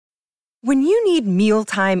When you need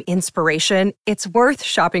mealtime inspiration, it's worth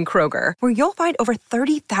shopping Kroger, where you'll find over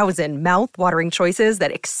 30,000 mouth-watering choices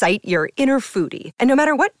that excite your inner foodie. And no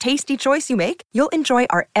matter what tasty choice you make, you'll enjoy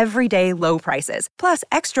our everyday low prices, plus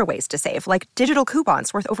extra ways to save, like digital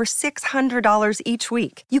coupons worth over $600 each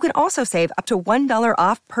week. You can also save up to $1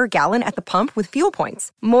 off per gallon at the pump with fuel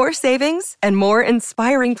points. More savings and more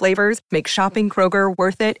inspiring flavors make shopping Kroger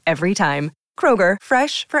worth it every time. Kroger,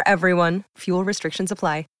 fresh for everyone. Fuel restrictions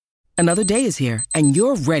apply. Another day is here, and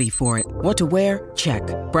you're ready for it. What to wear? Check.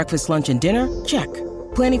 Breakfast, lunch, and dinner? Check.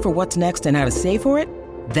 Planning for what's next and how to save for it?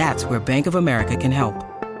 That's where Bank of America can help.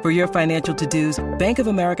 For your financial to-dos, Bank of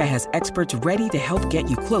America has experts ready to help get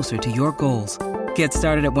you closer to your goals. Get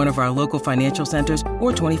started at one of our local financial centers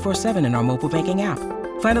or 24/7 in our mobile banking app.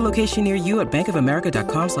 Find a location near you at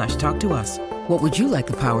bankofamerica.com/talktous. What would you like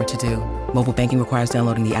the power to do? Mobile banking requires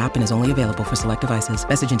downloading the app and is only available for select devices.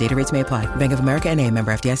 Message and data rates may apply. Bank of America N.A.,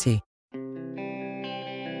 member FDIC.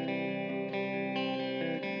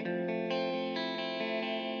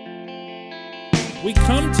 We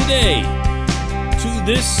come today to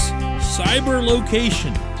this cyber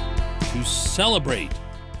location to celebrate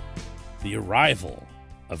the arrival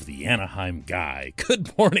of the Anaheim Guy.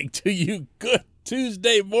 Good morning to you. Good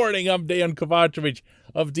Tuesday morning. I'm Dan Kovacevic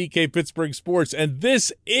of DK Pittsburgh Sports, and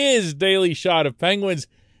this is Daily Shot of Penguins.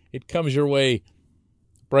 It comes your way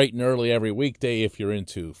bright and early every weekday if you're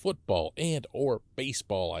into football and or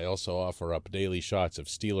baseball. I also offer up daily shots of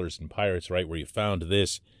Steelers and Pirates right where you found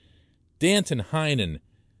this. Danton Heinen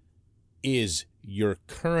is your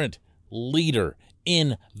current leader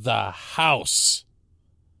in the house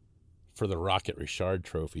for the Rocket Richard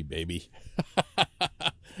Trophy, baby.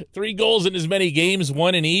 3 goals in as many games,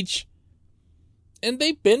 1 in each. And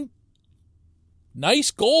they've been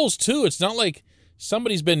nice goals, too. It's not like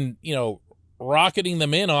somebody's been, rocketing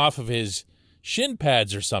them in off of his shin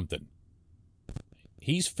pads or something.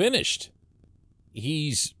 He's finished.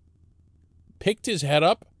 He's picked his head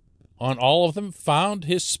up on all of them, found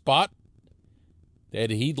his spot that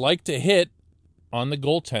he'd like to hit on the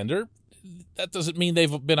goaltender. That doesn't mean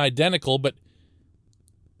they've been identical, but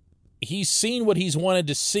he's seen what he's wanted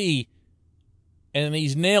to see, and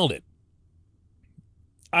he's nailed it.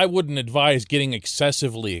 I wouldn't advise getting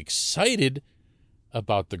excessively excited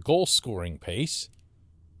about the goal-scoring pace.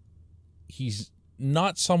 He's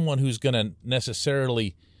not someone who's going to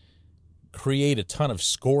necessarily create a ton of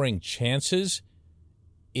scoring chances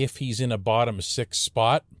if he's in a bottom 6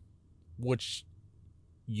 spot, which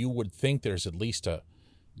you would think there's at least a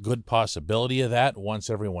good possibility of that once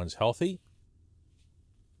everyone's healthy.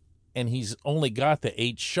 And he's only got the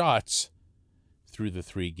 8 shots through the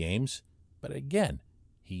 3 games. But again,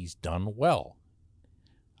 he's done well.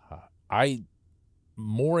 I'm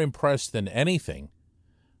more impressed than anything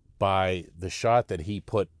by the shot that he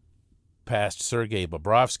put past Sergei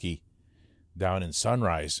Bobrovsky down in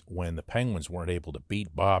Sunrise when the Penguins weren't able to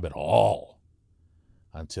beat Bob at all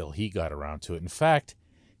until he got around to it. In fact,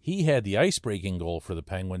 he had the ice-breaking goal for the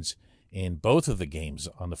Penguins in both of the games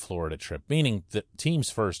on the Florida trip, meaning the team's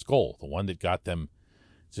first goal, the one that got them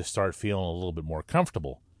to start feeling a little bit more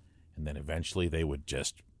comfortable. And then eventually they would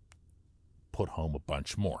just put home a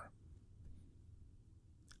bunch more.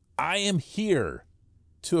 I am here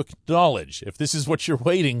to acknowledge, if this is what you're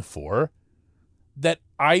waiting for, that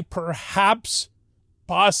I perhaps,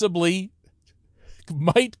 possibly,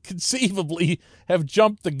 might conceivably have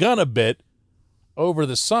jumped the gun a bit over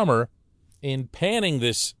the summer in panning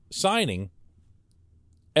this signing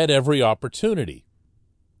at every opportunity.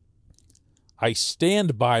 I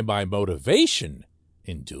stand by my motivation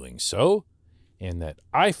in doing so, in that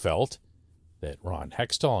I felt that Ron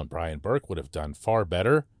Hextall and Brian Burke would have done far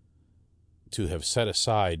better to have set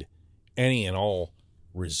aside any and all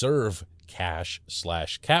reserve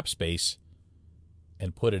cash/cap space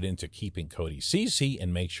and put it into keeping Cody Ceci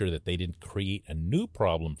and make sure that they didn't create a new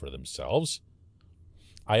problem for themselves.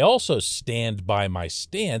 I also stand by my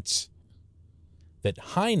stance that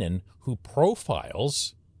Heinen, who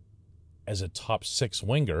profiles as a top 6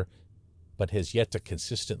 winger but has yet to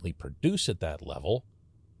consistently produce at that level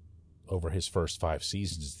over his first 5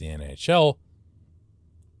 seasons in the NHL,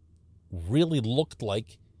 really looked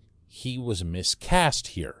like he was miscast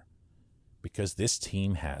here, because this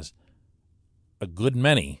team has a good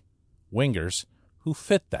many wingers who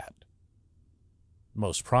fit that.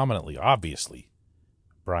 Most prominently, obviously,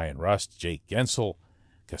 Brian Rust, Jake Gensel,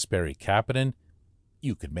 Kasperi Kapanen.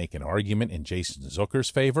 You could make an argument in Jason Zucker's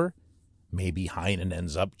favor. Maybe Heinen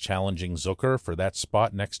ends up challenging Zucker for that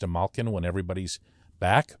spot next to Malkin when everybody's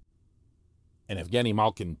back. And Evgeny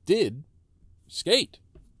Malkin did skate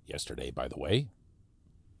yesterday, by the way,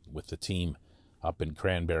 with the team up in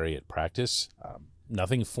Cranberry at practice.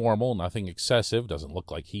 Nothing formal, nothing excessive. Doesn't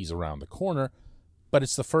look like he's around the corner, but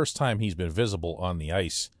it's the first time he's been visible on the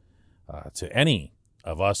ice to any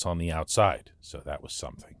of us on the outside. So that was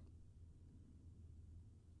something.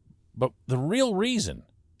 But the real reason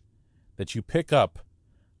that you pick up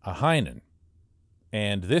a Heinen,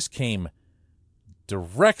 and this came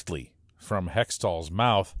directly from Hextall's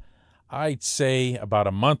mouth, I'd say about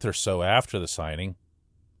a month or so after the signing,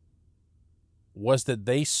 was that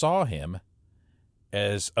they saw him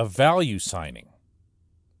as a value signing.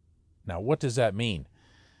 Now, what does that mean?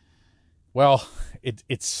 Well,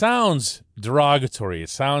 it sounds derogatory. It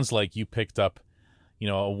sounds like you picked up, a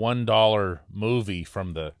 $1 movie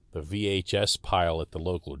from the VHS pile at the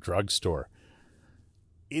local drugstore.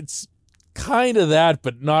 It's kind of that,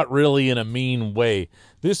 but not really in a mean way.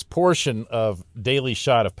 This portion of Daily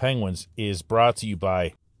Shot of Penguins is brought to you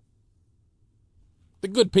by the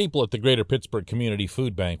good people at the Greater Pittsburgh Community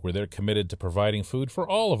Food Bank, where they're committed to providing food for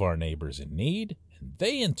all of our neighbors in need, and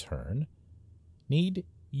they, in turn, need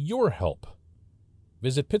your help.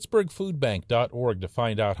 Visit pittsburghfoodbank.org to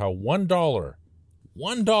find out how $1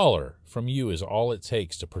 from you is all it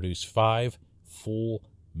takes to produce 5 full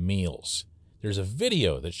meals. There's a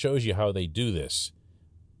video that shows you how they do this.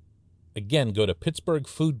 Again, go to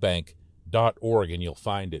pittsburghfoodbank.org and you'll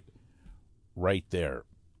find it right there.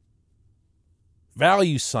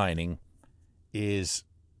 Value signing is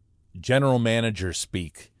general manager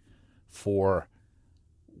speak for,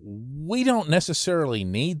 we don't necessarily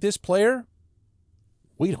need this player.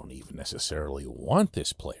 We don't even necessarily want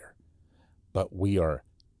this player. But we are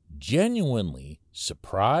genuinely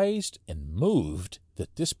surprised and moved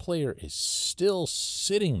that this player is still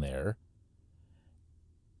sitting there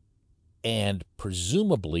and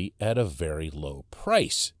presumably at a very low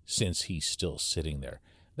price since he's still sitting there.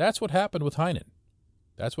 That's what happened with Heinen.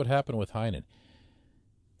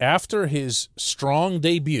 After his strong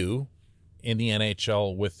debut in the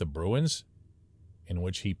NHL with the Bruins, in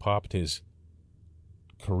which he popped his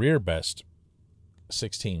career best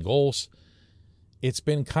 16 goals, it's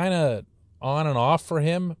been kind of on and off for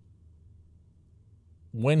him.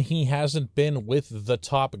 When he hasn't been with the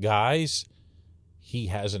top guys, he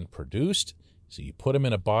hasn't produced. So you put him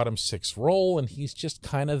in a bottom 6 role, and he's just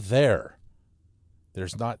kind of there.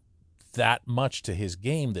 There's not that much to his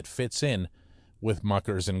game that fits in with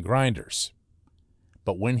muckers and grinders.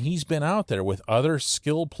 But when he's been out there with other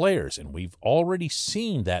skilled players, and we've already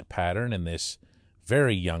seen that pattern in this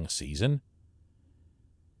very young season,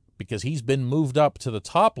 because he's been moved up to the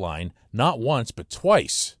top line not once but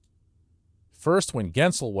twice. First when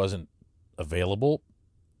Gensel wasn't available,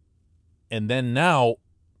 and then now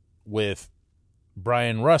with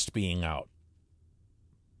Brian Rust being out.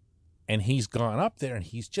 And he's gone up there and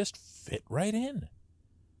he's just fit right in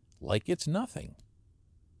like it's nothing.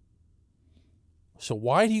 So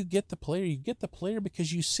why do you get the player? You get the player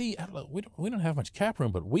because you see, we don't have much cap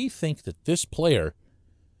room, but we think that this player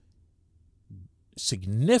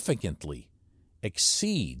significantly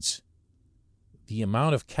exceeds the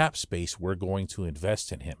amount of cap space we're going to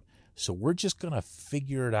invest in him. So we're just going to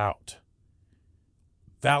figure it out.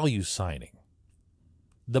 Value signing.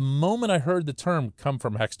 The moment I heard the term come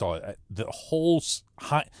from Hextall, the whole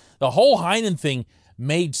Heinen thing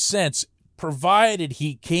made sense, provided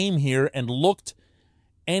he came here and looked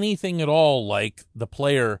anything at all like the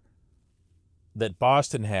player that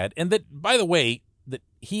Boston had, and that, by the way, that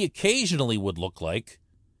he occasionally would look like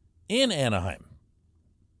in Anaheim.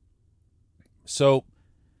 So,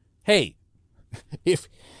 hey,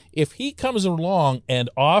 if he comes along and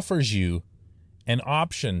offers you an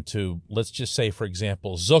option to, let's just say, for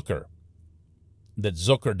example, Zucker, that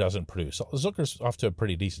Zucker doesn't produce. Zucker's off to a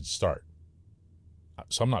pretty decent start.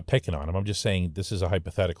 So I'm not picking on him. I'm just saying this is a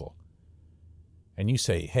hypothetical. And you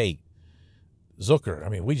say, hey,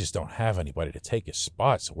 Zucker, we just don't have anybody to take his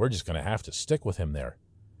spot, so we're just going to have to stick with him there.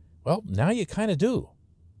 Well, now you kind of do.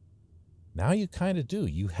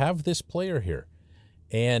 You have this player here.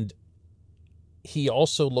 And he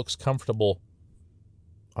also looks comfortable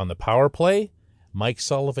on the power play. Mike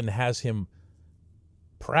Sullivan has him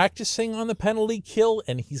practicing on the penalty kill,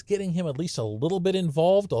 and he's getting him at least a little bit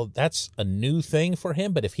involved. Oh, that's a new thing for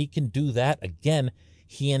him, but if he can do that, again,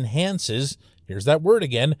 he enhances, here's that word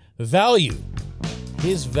again, value.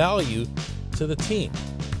 His value to the team.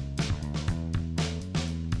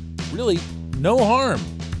 Really, no harm,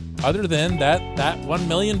 other than that $1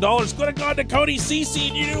 million could have gone to Cody Ceci,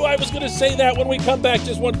 and you knew I was going to say that when we come back.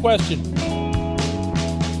 Just one question.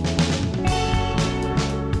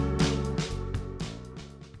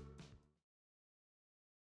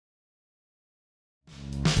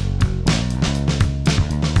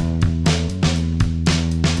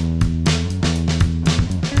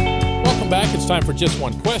 back. It's time for Just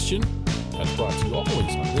One Question. That's brought to you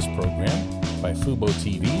always on this program by Fubo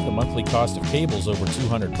TV. The monthly cost of cable is over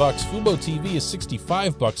 $200. Fubo TV is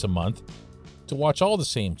 $65 a month to watch all the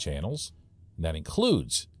same channels. And that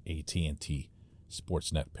includes AT&T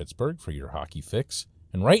Sportsnet Pittsburgh for your hockey fix.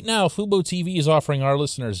 And right now, Fubo TV is offering our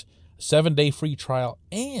listeners a 7-day free trial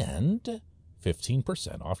and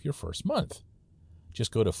 15% off your first month.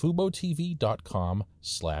 Just go to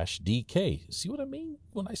FuboTV.com/DK. See what I mean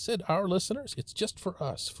when I said our listeners? It's just for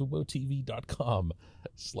us.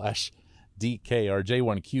 FuboTV.com/DK. Our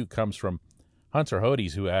J1Q comes from Hunter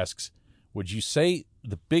Hodes, who asks, would you say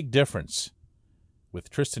the big difference with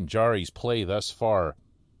Tristan Jarry's play thus far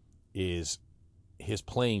is his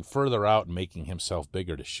playing further out and making himself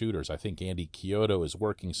bigger to shooters? I think Andy Chiodo is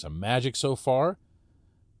working some magic so far.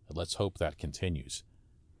 Let's hope that continues.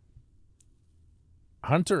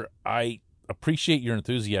 Hunter, I appreciate your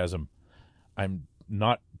enthusiasm. I'm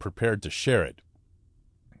not prepared to share it.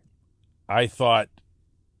 I thought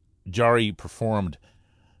Jarry performed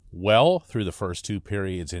well through the first two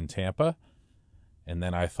periods in Tampa, and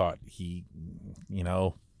then I thought he,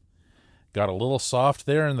 got a little soft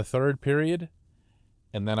there in the third period,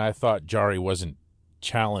 and then I thought Jarry wasn't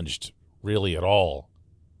challenged really at all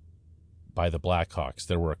by the Blackhawks.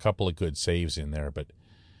 There were a couple of good saves in there, but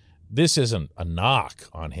this isn't a knock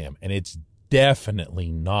on him, and it's definitely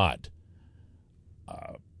not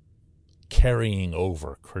carrying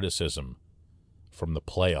over criticism from the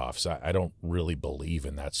playoffs. I don't really believe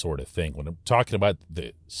in that sort of thing. When I'm talking about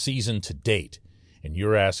the season to date, and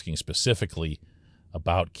you're asking specifically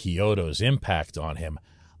about Chiodo's impact on him,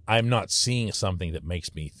 I'm not seeing something that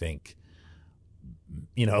makes me think,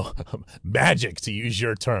 magic, to use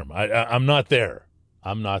your term. I'm not there.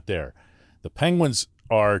 I'm not there. The Penguins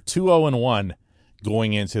are 2-0-1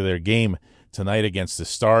 going into their game tonight against the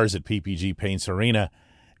Stars at PPG Paints Arena,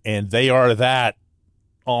 and they are that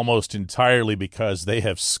almost entirely because they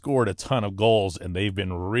have scored a ton of goals and they've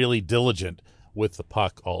been really diligent with the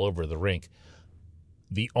puck all over the rink.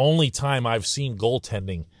 The only time I've seen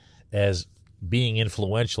goaltending as being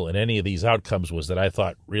influential in any of these outcomes was that I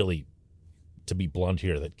thought, really, to be blunt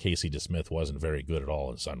here, that Casey DeSmith wasn't very good at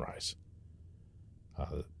all in Sunrise.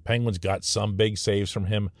 The Penguins got some big saves from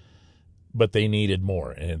him, but they needed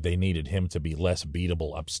more, and they needed him to be less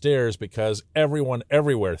beatable upstairs because everyone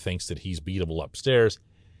everywhere thinks that he's beatable upstairs,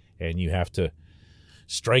 and you have to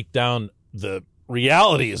strike down the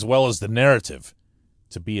reality as well as the narrative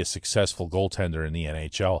to be a successful goaltender in the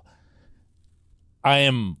NHL. I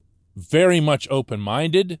am very much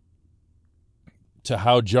open-minded to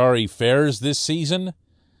how Jarry fares this season.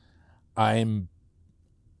 I'm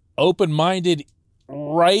open-minded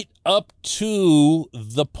right up to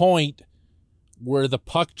the point where the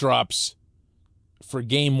puck drops for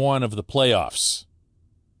game one of the playoffs.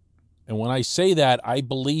 And when I say that, I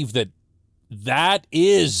believe that that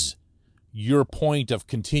is your point of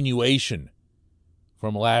continuation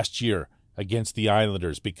from last year against the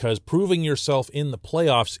Islanders, because proving yourself in the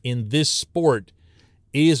playoffs in this sport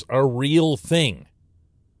is a real thing.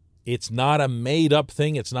 It's not a made-up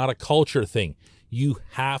thing. It's not a culture thing. You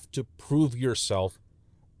have to prove yourself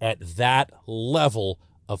at that level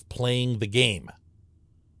of playing the game.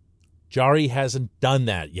 Jarry hasn't done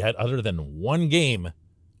that yet, other than one game,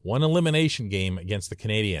 one elimination game against the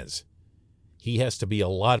Canadiens. He has to be a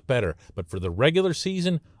lot better. But for the regular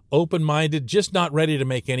season, open-minded, just not ready to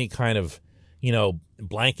make any kind of,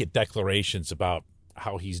 blanket declarations about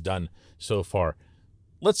how he's done so far.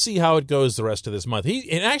 Let's see how it goes the rest of this month.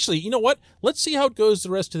 And actually, you know what? Let's see how it goes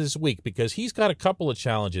the rest of this week, because he's got a couple of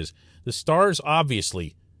challenges. The Stars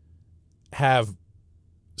obviously have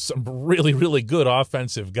some really, really good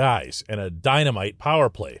offensive guys and a dynamite power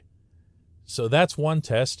play. So that's one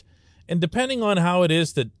test. And depending on how it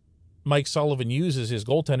is that Mike Sullivan uses his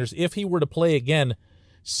goaltenders, if he were to play again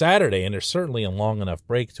Saturday, and there's certainly a long enough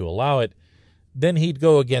break to allow it, then he'd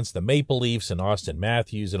go against the Maple Leafs and Austin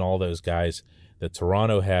Matthews and all those guys that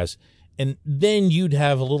Toronto has. And then you'd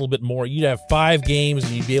have a little bit more. You'd have 5 games,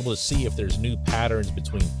 and you'd be able to see if there's new patterns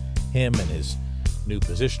between him and his new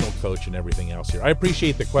positional coach and everything else here. I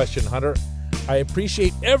appreciate the question, Hunter. I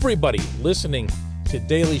appreciate everybody listening to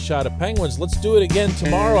Daily Shot of Penguins. Let's do it again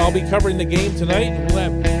tomorrow. I'll be covering the game tonight, and we'll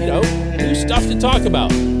have, new stuff to talk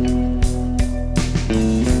about.